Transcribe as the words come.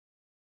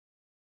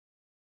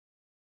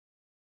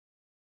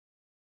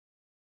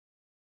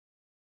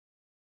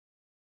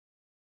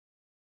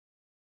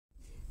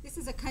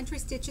This is a Country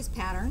Stitches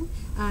pattern.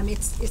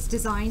 It's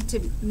designed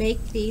to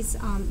make these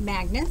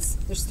magnets.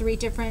 There's 3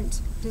 different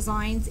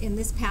designs in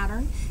this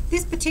pattern.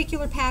 This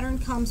particular pattern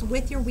comes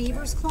with your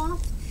weaver's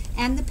cloth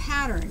and the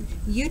pattern.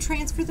 You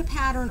transfer the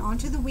pattern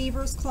onto the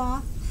weaver's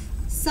cloth.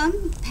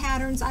 Some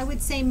patterns, I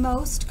would say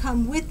most,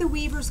 come with the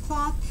weaver's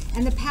cloth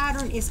and the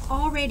pattern is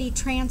already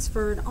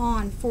transferred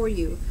on for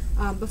you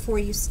before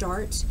you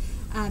start.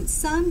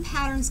 Some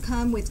patterns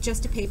come with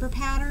just a paper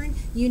pattern.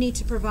 You need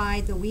to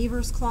provide the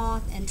weaver's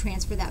cloth and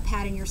transfer that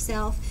pattern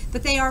yourself,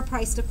 but they are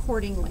priced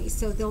accordingly.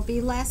 So there'll be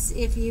less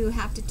if you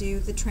have to do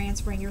the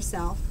transferring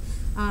yourself,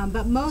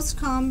 but most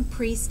come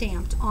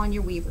pre-stamped on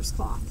your weaver's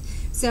cloth.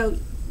 So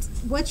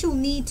what you'll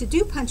need to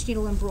do punch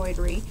needle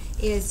embroidery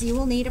is you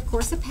will need, of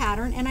course, a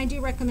pattern, and I do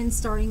recommend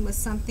starting with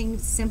something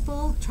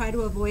simple. Try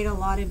to avoid a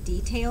lot of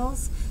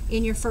details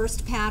in your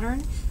first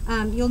pattern.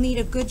 You'll need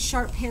a good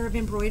sharp pair of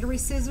embroidery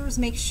scissors.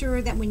 Make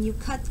sure that when you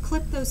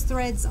clip those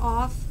threads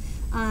off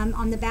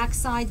on the back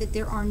side that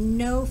there are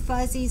no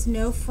fuzzies,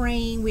 no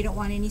fraying. We don't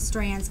want any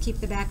strands. Keep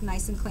the back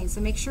nice and clean.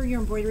 So make sure your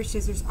embroidery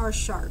scissors are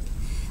sharp.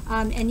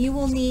 And you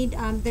will need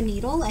the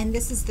needle, and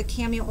this is the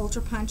Cameo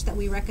Ultra Punch that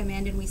we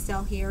recommend and we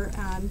sell here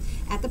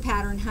at the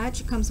Pattern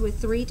Hutch. It comes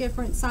with 3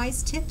 different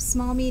size tips,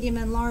 small, medium,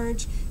 and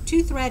large,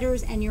 2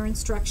 threaders, and your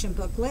instruction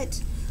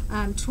booklet.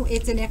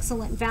 It's an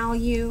excellent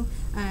value,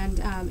 and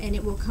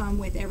it will come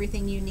with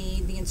everything you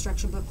need. The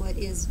instruction booklet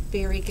is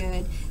very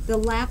good. The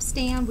lap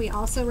stand we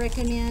also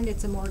recommend.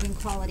 It's a Morgan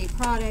quality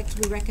product.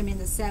 We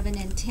recommend the 7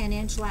 and 10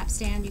 inch lap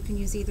stand. You can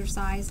use either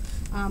size,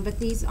 but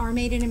these are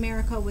made in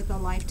America with a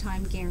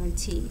lifetime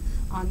guarantee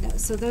on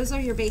those. So those are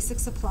your basic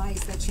supplies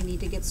that you need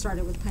to get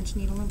started with punch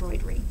needle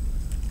embroidery.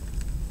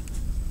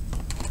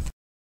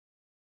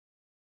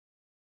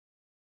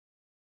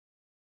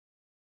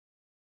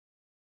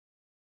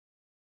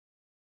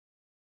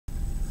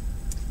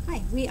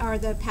 Hi, we are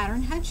the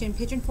Pattern Hutch in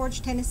Pigeon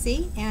Forge,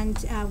 Tennessee,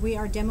 and we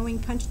are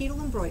demoing punch needle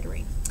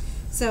embroidery.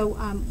 So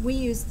we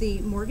use the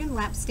Morgan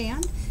lap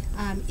stand.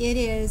 It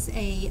is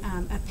a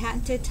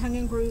patented tongue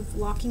and groove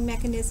locking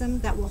mechanism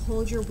that will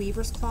hold your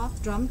weaver's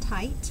cloth drum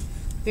tight.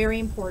 Very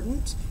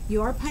important.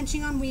 You are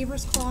punching on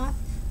weaver's cloth,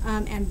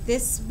 and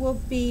this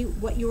will be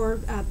what your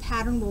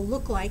pattern will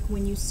look like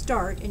when you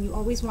start, and you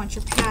always want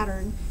your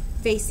pattern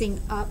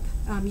facing up.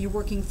 You're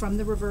working from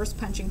the reverse,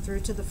 punching through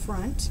to the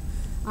front.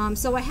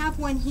 So I have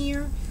one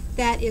here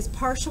that is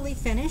partially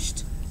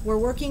finished. We're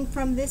working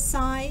from this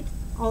side,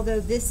 although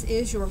this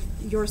is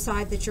your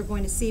side that you're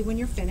going to see when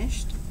you're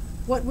finished.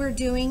 What we're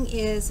doing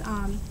is,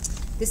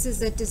 this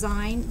is a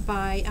design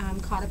by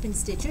Caught Up in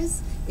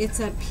Stitches. It's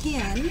a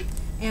pin,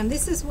 and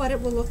this is what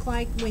it will look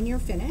like when you're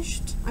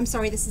finished. I'm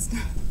sorry, this is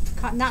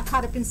not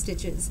Caught Up in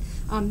Stitches.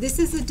 This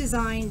is a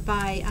design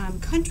by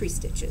Country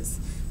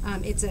Stitches.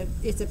 It's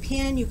a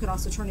pin. You could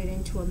also turn it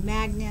into a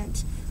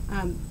magnet.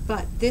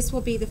 But this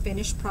will be the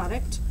finished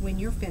product when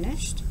you're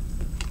finished.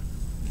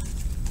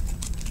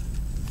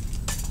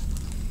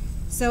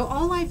 So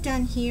all I've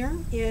done here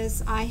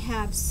is I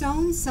have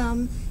sewn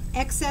some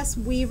excess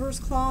weaver's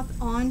cloth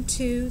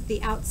onto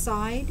the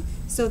outside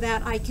so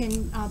that I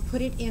can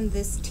put it in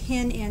this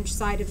 10-inch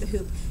side of the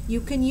hoop.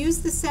 You can use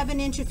the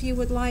 7-inch if you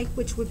would like,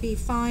 which would be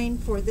fine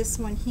for this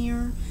one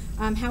here.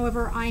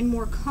 However, I'm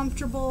more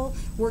comfortable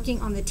working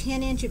on the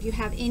 10-inch. If you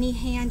have any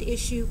hand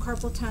issue,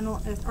 carpal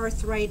tunnel,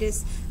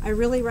 arthritis, I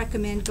really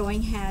recommend going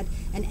ahead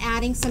and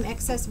adding some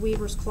excess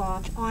weaver's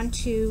cloth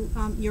onto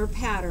your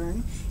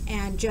pattern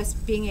and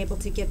just being able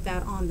to get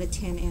that on the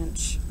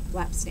 10-inch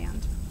lap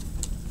stand.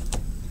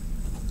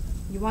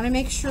 You want to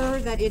make sure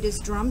that it is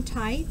drum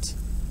tight.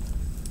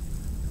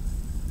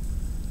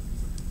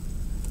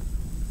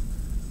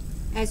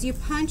 As you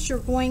punch, you're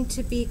going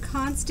to be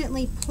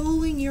constantly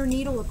pulling your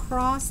needle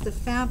across the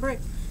fabric,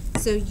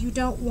 so you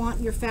don't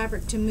want your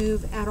fabric to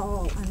move at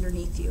all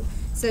underneath you.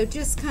 So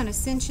just kind of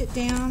cinch it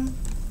down.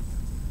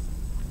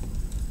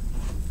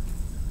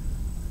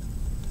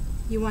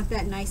 You want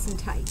that nice and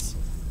tight.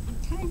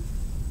 Okay.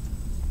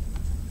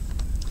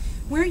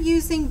 We're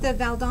using the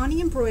Valdani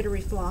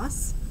embroidery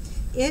floss.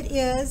 It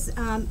is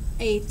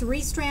a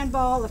 3-strand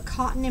ball of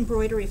cotton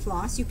embroidery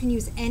floss. You can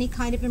use any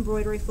kind of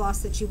embroidery floss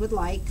that you would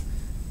like.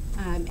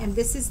 And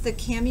this is the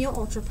Cameo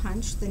Ultra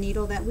Punch, the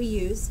needle that we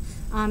use.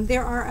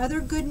 There are other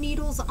good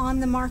needles on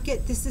the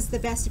market. This is the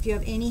best if you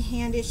have any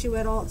hand issue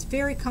at all. It's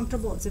very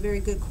comfortable. It's a very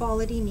good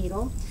quality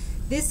needle.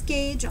 This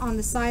gauge on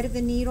the side of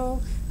the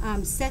needle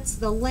sets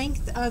the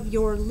length of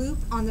your loop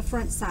on the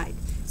front side.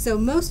 So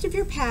most of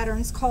your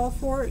patterns call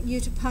for you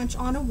to punch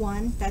on a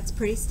 1. That's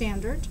pretty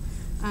standard.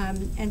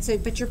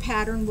 But your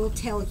pattern will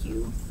tell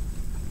you.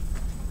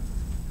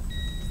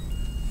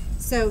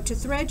 So to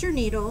thread your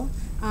needle,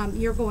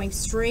 you're going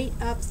straight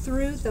up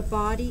through the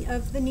body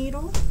of the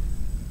needle,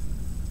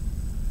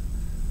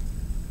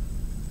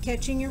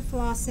 catching your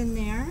floss in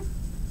there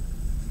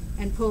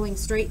and pulling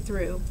straight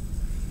through,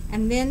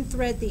 and then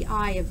thread the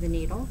eye of the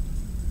needle.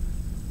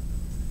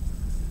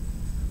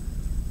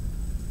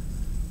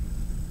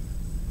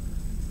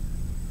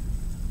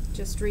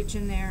 Just reach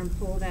in there and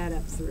pull that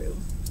up through.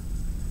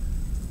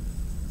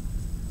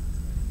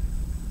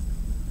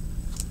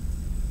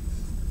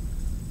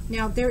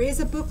 Now there is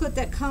a booklet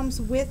that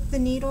comes with the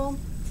needle,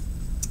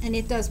 and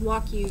it does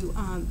walk you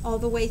all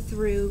the way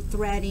through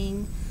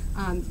threading.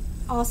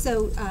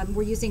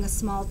 We're using a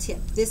small tip.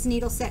 This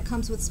needle set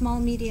comes with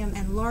small, medium,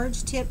 and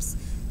large tips.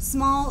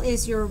 Small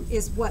is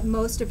what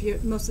most of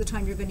the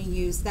time you're going to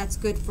use. That's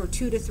good for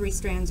 2 to 3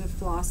 strands of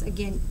floss.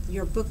 Again,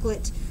 your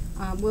booklet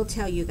will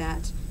tell you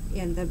that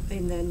in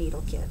the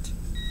needle kit.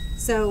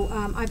 So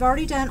I've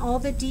already done all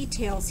the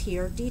details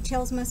here.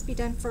 Details must be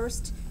done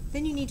first.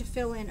 Then you need to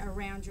fill in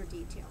around your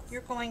details. You're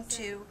going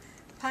to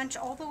punch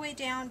all the way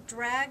down,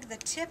 drag the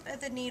tip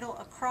of the needle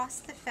across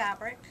the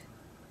fabric,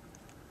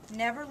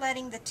 never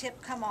letting the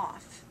tip come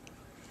off.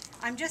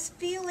 I'm just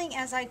feeling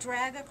as I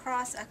drag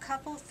across a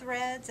couple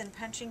threads and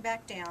punching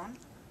back down.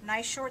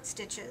 Nice short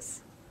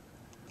stitches.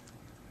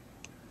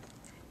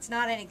 It's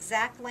not an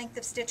exact length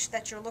of stitch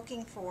that you're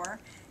looking for.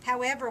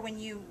 However, when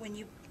you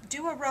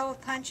do a row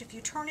of punch, if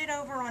you turn it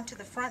over onto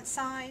the front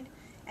side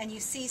and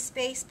you see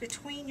space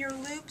between your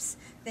loops,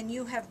 then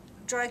you have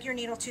drug your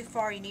needle too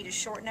far. You need to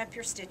shorten up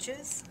your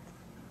stitches.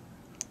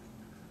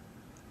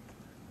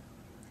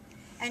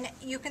 And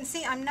you can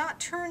see I'm not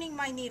turning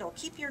my needle.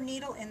 Keep your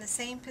needle in the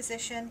same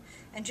position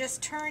and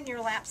just turn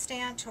your lap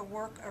stand to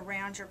work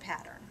around your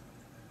pattern.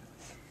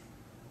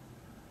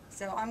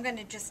 So I'm going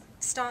to just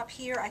stop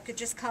here. I could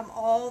just come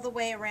all the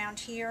way around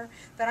here,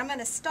 but I'm going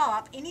to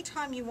stop.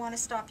 Anytime you want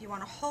to stop, you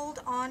want to hold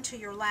on to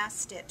your last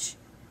stitch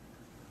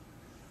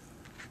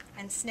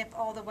and snip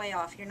all the way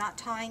off. You're not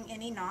tying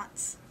any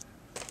knots.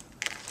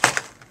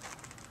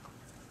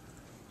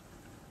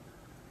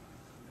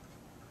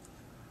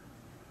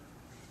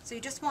 So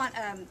you just want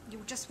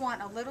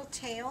a little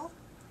tail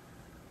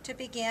to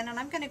begin, and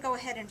I'm going to go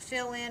ahead and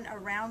fill in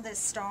around this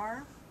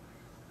star.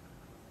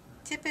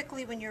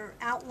 Typically, when you're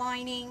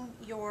outlining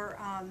your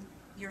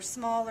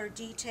smaller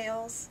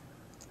details,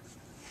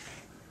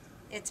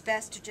 it's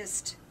best to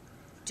just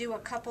do a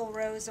couple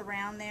rows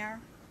around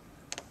there.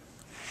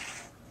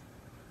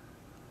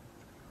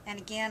 And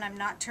again, I'm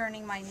not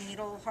turning my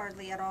needle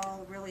hardly at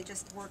all, really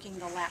just working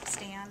the lap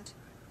stand.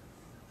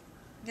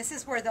 This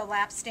is where the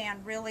lap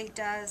stand really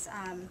does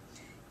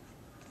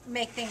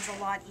make things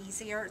a lot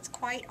easier. It's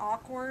quite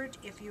awkward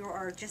if you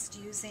are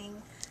just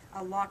using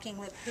a locking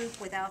lip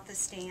hoop without the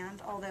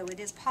stand, although it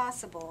is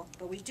possible,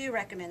 but we do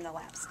recommend the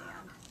lap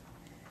stand.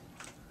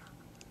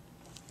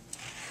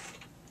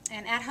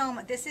 And at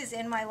home, this is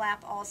in my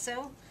lap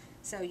also,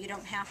 so you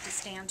don't have to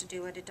stand to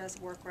do it. It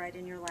does work right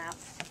in your lap.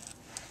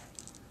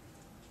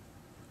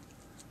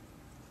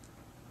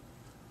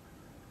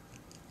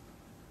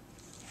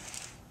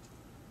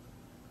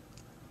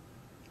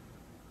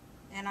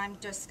 And I'm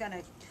just going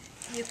to,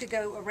 you could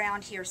go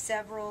around here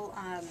several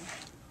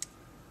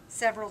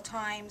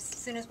times. As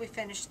soon as we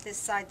finish this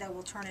side, though,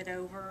 we'll turn it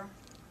over.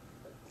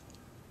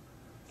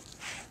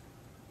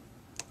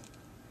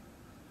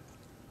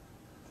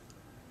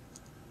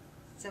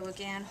 So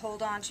again,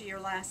 hold on to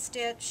your last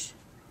stitch.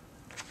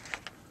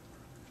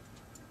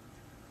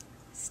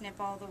 Snip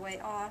all the way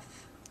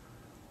off.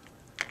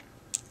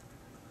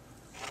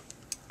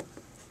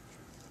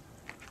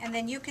 And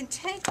then you can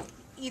take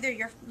either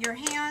your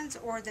hands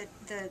or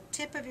the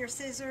tip of your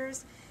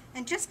scissors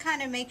and just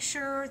kind of make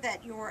sure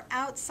that your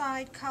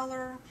outside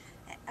color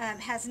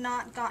has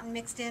not gotten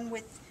mixed in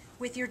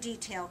with your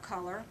detail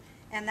color,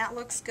 and that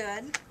looks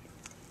good.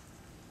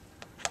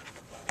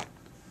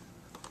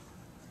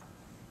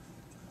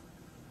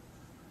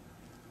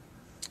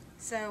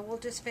 So we'll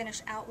just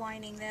finish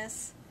outlining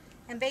this,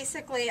 and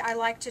basically I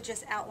like to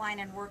just outline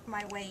and work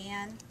my way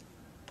in.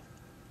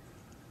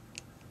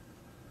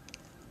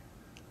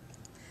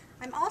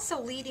 I'm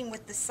also leading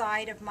with the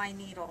side of my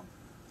needle.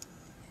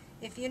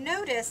 If you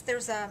notice,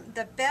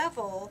 the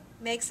bevel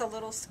makes a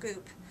little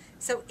scoop.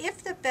 So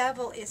if the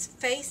bevel is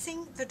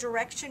facing the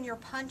direction you're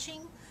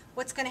punching,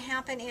 what's going to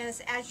happen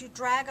is as you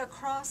drag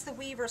across the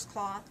weaver's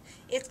cloth,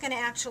 it's going to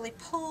actually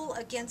pull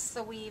against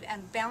the weave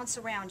and bounce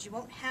around. You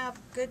won't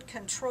have good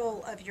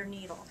control of your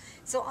needle.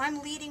 So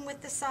I'm leading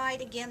with the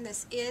side. Again,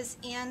 this is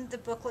in the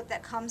booklet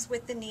that comes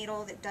with the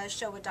needle that does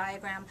show a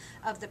diagram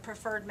of the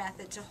preferred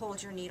method to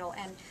hold your needle.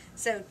 And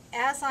so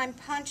as I'm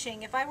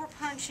punching, if I were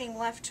punching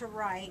left to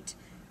right,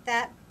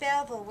 that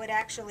bevel would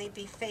actually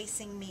be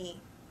facing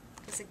me,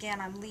 because again,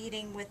 I'm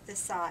leading with the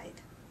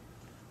side.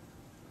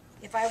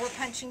 If I were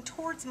punching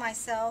towards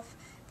myself,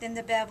 then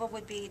the bevel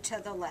would be to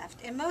the left.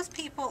 And most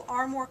people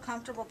are more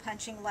comfortable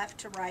punching left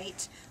to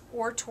right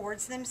or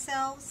towards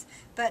themselves,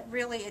 but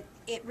really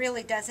it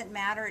really doesn't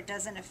matter. It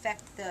doesn't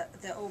affect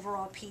the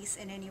overall piece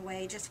in any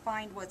way. Just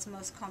find what's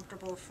most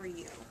comfortable for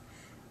you.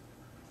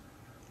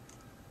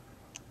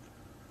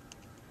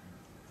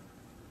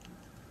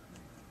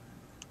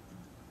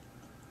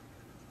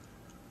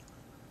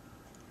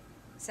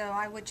 So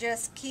I would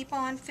just keep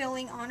on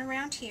filling on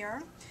around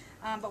here.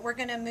 But we're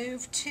going to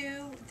move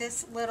to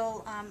this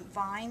little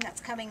vine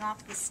that's coming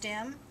off the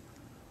stem.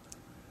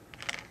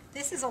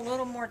 This is a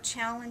little more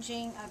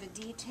challenging of a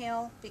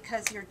detail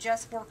because you're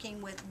just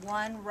working with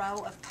one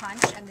row of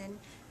punch and then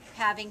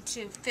having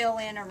to fill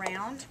in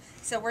around.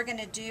 So we're going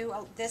to do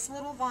this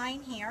little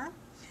vine here.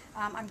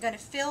 I'm going to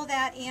fill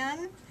that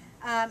in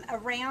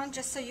around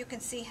just so you can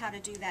see how to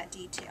do that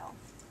detail.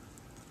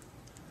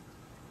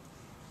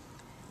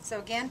 So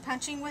again,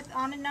 punching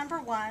on a number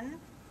 1,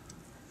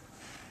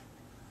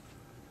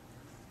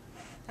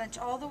 punch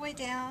all the way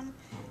down,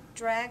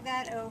 drag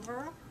that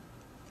over.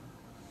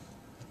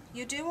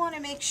 You do want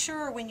to make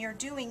sure when you're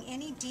doing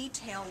any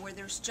detail where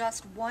there's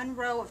just one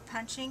row of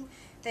punching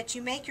that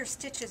you make your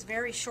stitches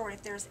very short.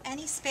 If there's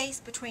any space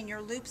between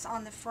your loops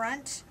on the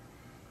front,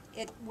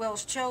 it will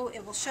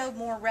show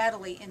more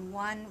readily in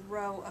one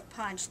row of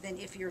punch than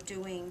if you're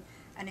doing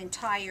an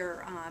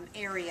entire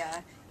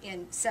area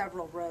in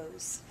several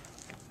rows.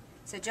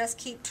 So just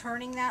keep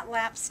turning that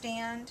lap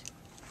stand.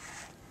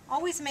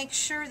 Always make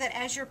sure that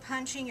as you're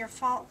punching, your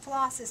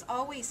floss is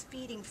always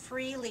feeding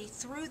freely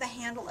through the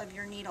handle of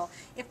your needle.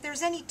 If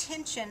there's any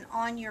tension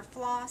on your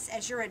floss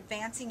as you're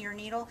advancing your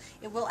needle,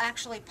 it will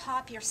actually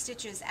pop your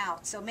stitches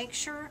out. So make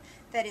sure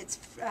that it's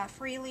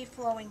freely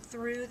flowing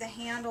through the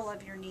handle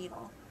of your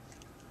needle.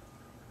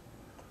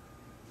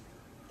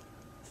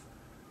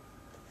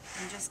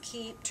 And just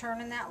keep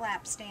turning that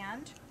lap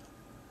stand.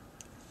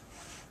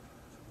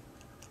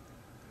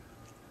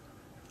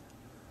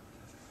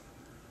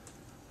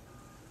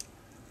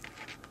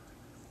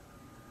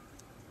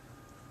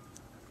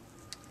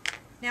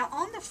 Now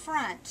on the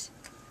front,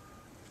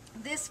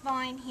 this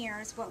vine here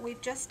is what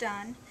we've just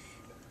done.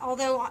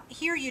 Although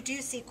here you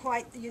do see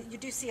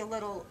a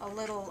little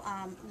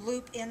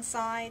loop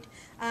inside.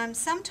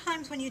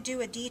 Sometimes when you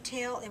do a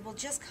detail, it will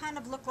just kind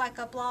of look like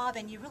a blob,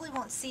 and you really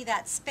won't see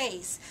that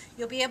space.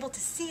 You'll be able to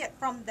see it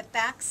from the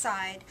back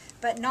side,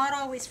 but not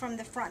always from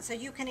the front. So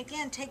you can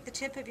again take the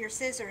tip of your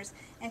scissors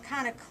and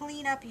kind of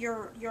clean up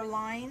your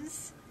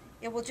lines.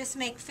 It will just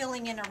make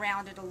filling in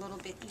around it a little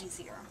bit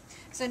easier.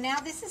 So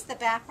now this is the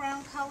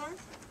background color.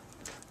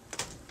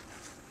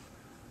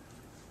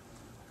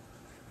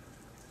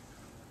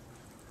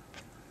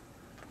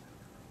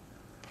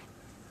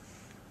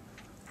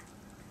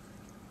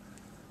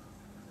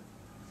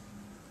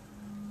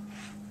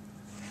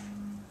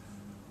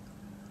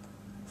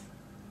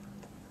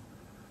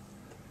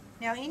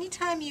 Now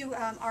anytime you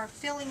are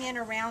filling in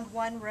around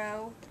one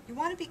row, you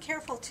want to be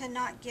careful to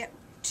not get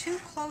too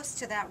close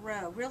to that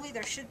row. Really,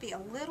 there should be a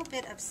little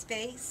bit of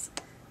space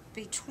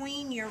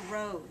between your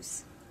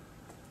rows.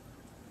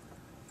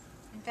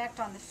 In fact,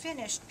 on the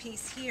finished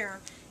piece here,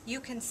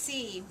 you can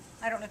see,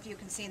 I don't know if you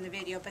can see in the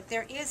video, but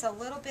there is a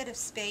little bit of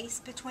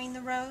space between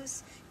the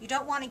rows. You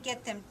don't want to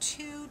get them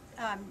too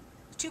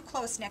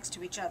close next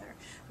to each other.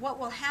 What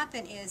will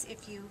happen is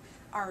if you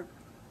are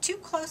too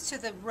close to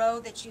the row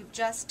that you've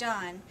just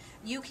done,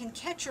 you can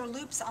catch your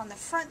loops on the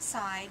front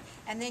side,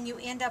 and then you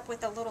end up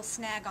with a little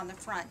snag on the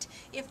front.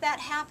 If that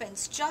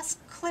happens, just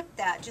clip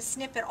that, just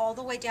snip it all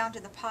the way down to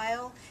the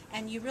pile,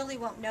 and you really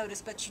won't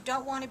notice. But you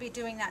don't want to be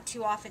doing that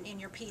too often in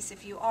your piece.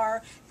 If you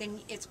are,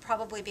 then it's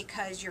probably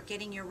because you're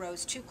getting your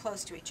rows too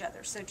close to each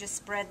other. So just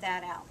spread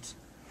that out.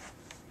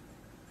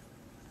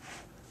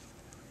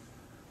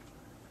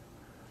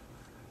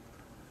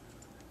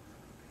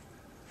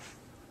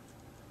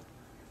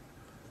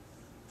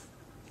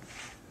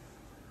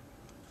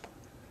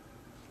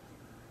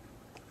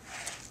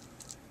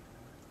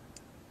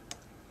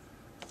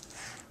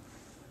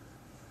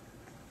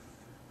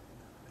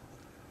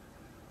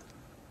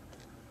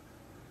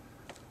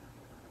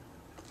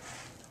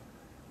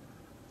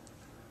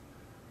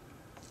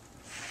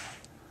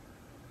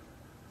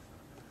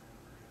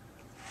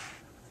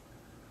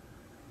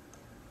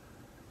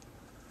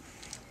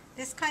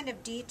 This kind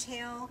of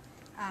detail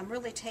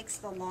really takes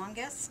the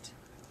longest.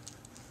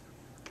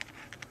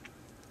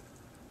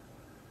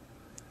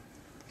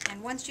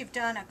 And once you've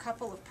done a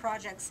couple of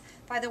projects,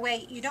 by the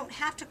way, you don't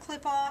have to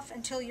clip off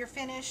until you're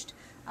finished,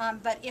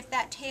 but if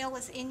that tail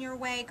is in your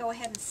way, go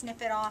ahead and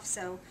snip it off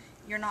so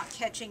you're not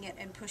catching it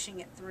and pushing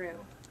it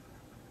through.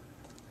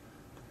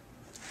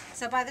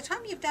 So by the time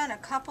you've done a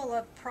couple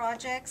of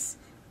projects,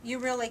 you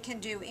really can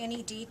do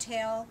any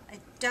detail. It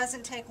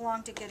doesn't take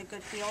long to get a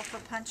good feel for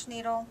punch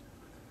needle.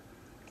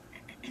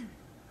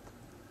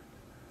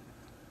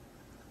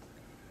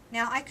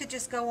 Now I could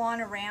just go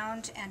on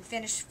around and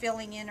finish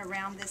filling in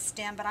around this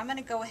stem, but I'm going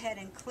to go ahead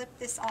and clip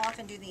this off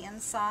and do the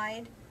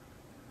inside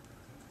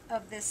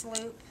of this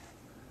loop.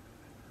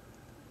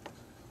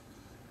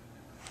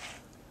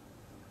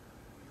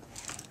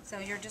 So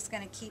you're just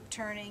going to keep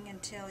turning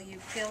until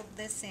you've filled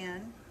this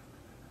in.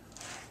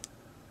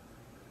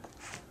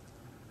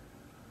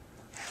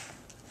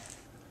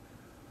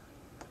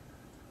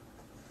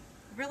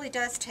 It really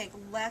does take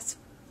less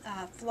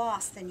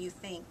floss than you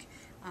think.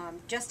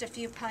 Just a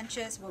few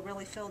punches will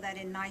really fill that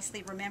in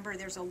nicely. Remember,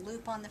 there's a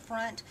loop on the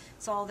front,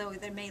 so although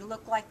there may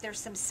look like there's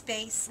some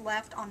space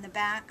left on the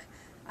back,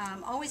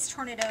 always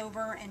turn it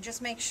over and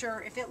just make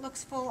sure if it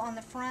looks full on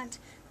the front,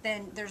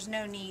 then there's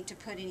no need to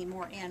put any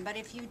more in. But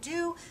if you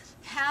do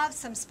have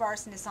some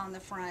sparseness on the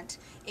front,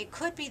 it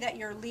could be that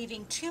you're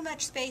leaving too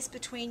much space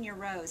between your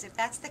rows. If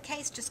that's the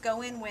case, just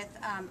go in with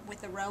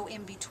a row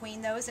in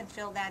between those and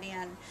fill that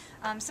in.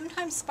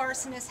 Sometimes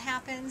sparseness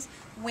happens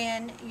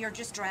when you're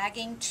just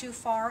dragging too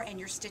far and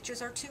your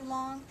stitches are too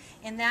long.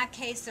 In that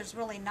case, there's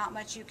really not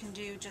much you can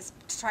do, just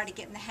to try to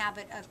get in the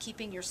habit of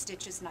keeping your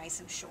stitches nice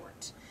and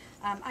short.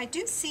 I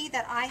do see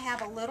that I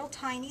have a little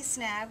tiny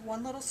snag,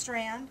 one little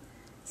strand.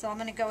 So I'm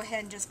going to go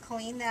ahead and just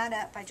clean that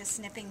up by just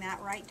snipping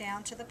that right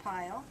down to the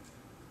pile.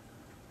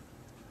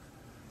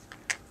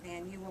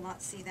 And you will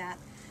not see that.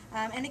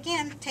 And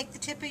again, take the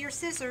tip of your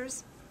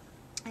scissors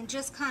and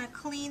just kind of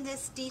clean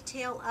this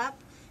detail up.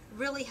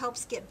 Really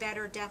helps get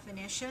better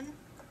definition.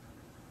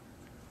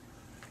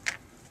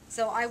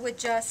 So I would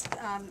just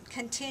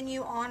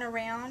continue on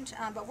around,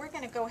 but we're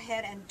going to go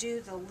ahead and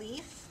do the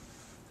leaf.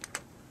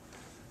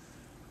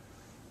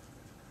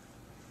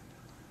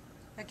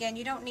 Again,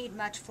 you don't need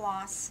much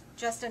floss,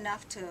 just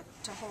enough to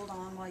hold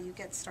on while you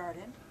get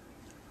started.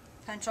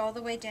 Punch all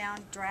the way down,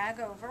 drag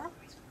over.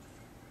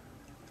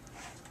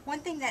 One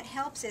thing that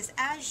helps is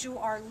as you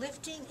are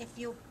lifting, if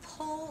you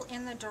pull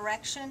in the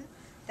direction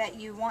that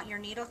you want your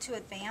needle to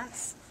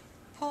advance,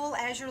 pull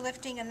as you're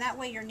lifting, and that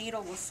way your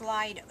needle will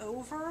slide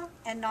over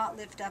and not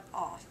lift up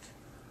off.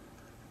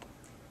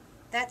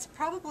 That's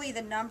probably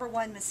the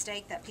 #1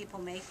 mistake that people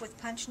make with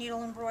punch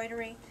needle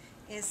embroidery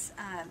is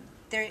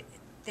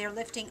they're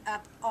lifting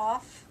up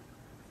off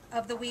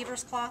of the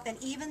weaver's cloth,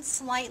 and even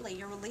slightly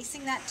you're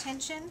releasing that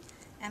tension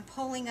and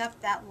pulling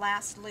up that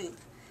last loop.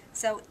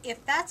 So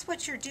if that's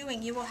what you're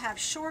doing, you will have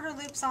shorter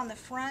loops on the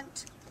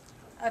front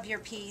of your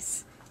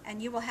piece and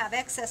you will have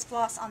excess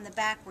floss on the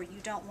back where you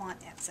don't want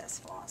excess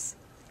floss.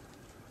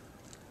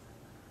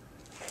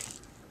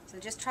 So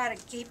just try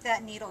to keep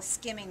that needle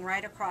skimming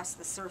right across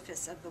the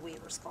surface of the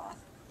weaver's cloth.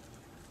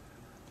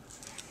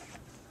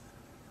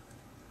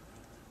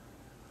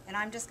 And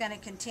I'm just going to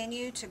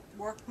continue to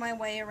work my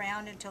way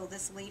around until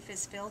this leaf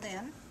is filled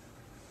in.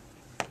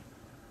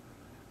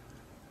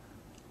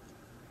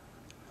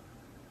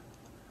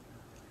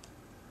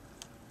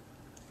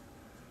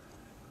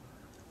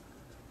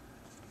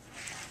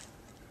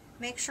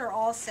 Make sure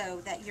also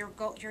that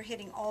you're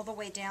hitting all the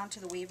way down to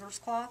the weaver's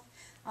cloth,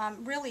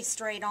 really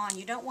straight on.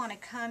 You don't want to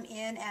come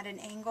in at an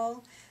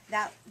angle.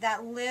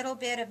 That little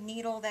bit of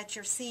needle that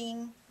you're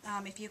seeing,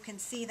 if you can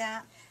see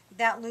that,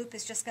 that loop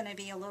is just going to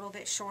be a little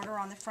bit shorter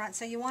on the front.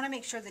 So you want to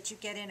make sure that you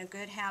get in a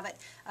good habit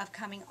of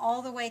coming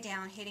all the way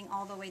down, hitting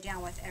all the way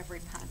down with every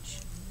punch.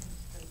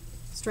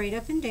 Straight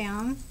up and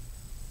down.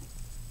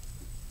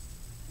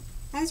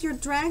 As you're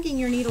dragging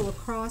your needle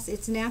across,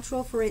 it's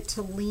natural for it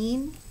to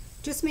lean.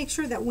 Just make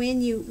sure that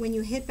when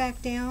you hit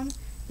back down,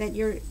 that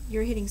you're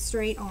hitting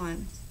straight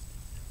on,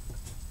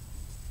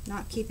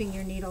 not keeping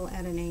your needle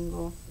at an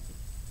angle.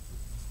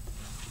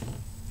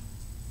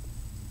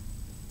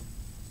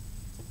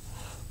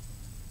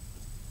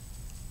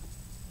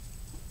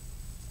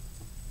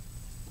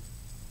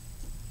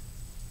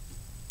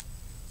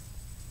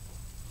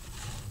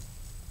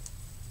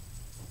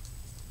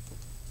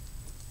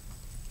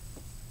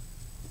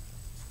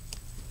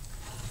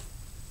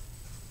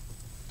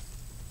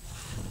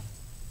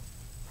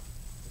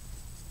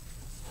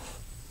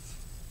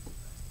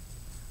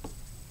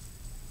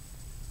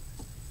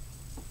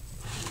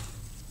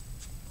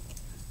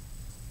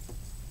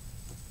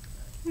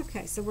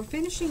 Okay, so we're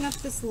finishing up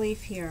this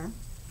leaf here.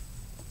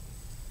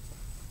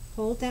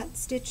 Hold that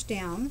stitch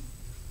down.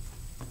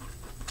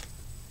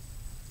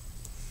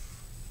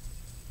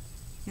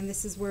 And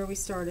this is where we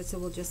started, so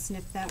we'll just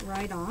snip that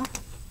right off.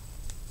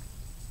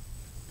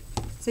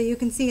 So you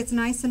can see it's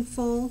nice and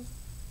full.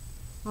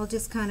 I'll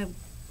just kind of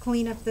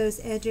clean up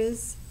those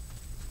edges,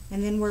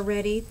 and then we're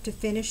ready to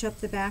finish up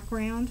the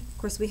background. Of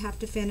course, we have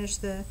to finish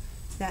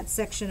that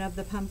section of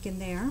the pumpkin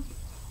there.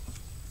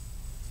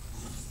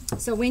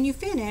 So when you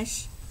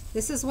finish,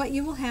 this is what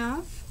you will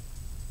have,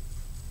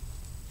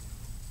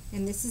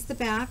 and this is the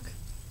back.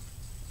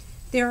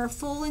 There are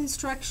full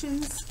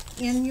instructions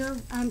in your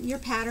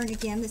pattern.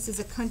 Again, this is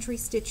a Country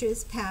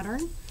Stitches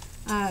pattern,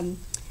 and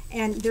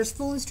there's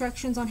full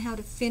instructions on how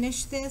to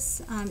finish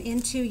this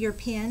into your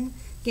pin.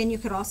 Again, you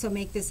could also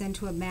make this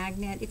into a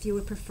magnet if you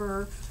would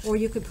prefer, or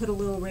you could put a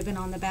little ribbon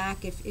on the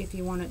back if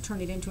you want to turn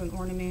it into an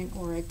ornament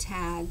or a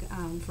tag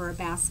for a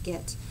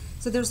basket.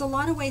 So there's a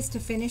lot of ways to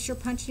finish your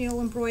punch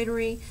needle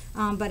embroidery,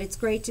 but it's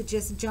great to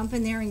just jump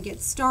in there and get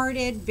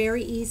started.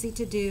 Very easy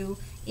to do.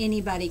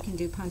 Anybody can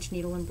do punch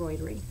needle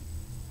embroidery.